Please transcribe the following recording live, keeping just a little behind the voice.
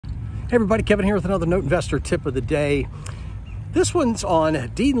Hey everybody, Kevin here with another Note Investor tip of the day. This one's on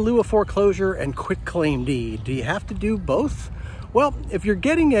deed in lieu of foreclosure and quitclaim deed. Do you have to do both? Well, if you're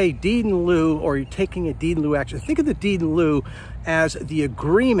getting a deed in lieu or you're taking a deed in lieu action, think of the deed in lieu as the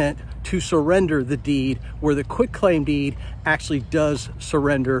agreement to surrender the deed, where the quitclaim deed actually does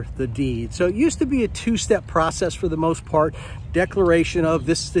surrender the deed. So it used to be a two-step process for the most part. Declaration of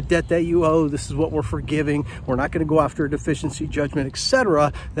this is the debt that you owe, this is what we're forgiving, we're not going to go after a deficiency judgment,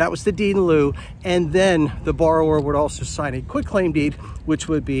 etc. That was the deed in lieu, and then the borrower would also sign a quitclaim deed, which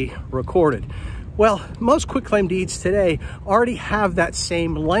would be recorded. Well, most quitclaim deeds today already have that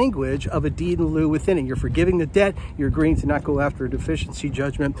same language of a deed in lieu within it. You're forgiving the debt, you're agreeing to not go after a deficiency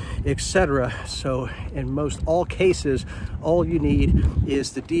judgment, etc. So in most all cases, all you need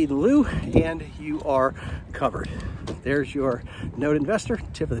is the deed in lieu and you are covered. There's your Note Investor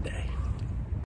tip of the day.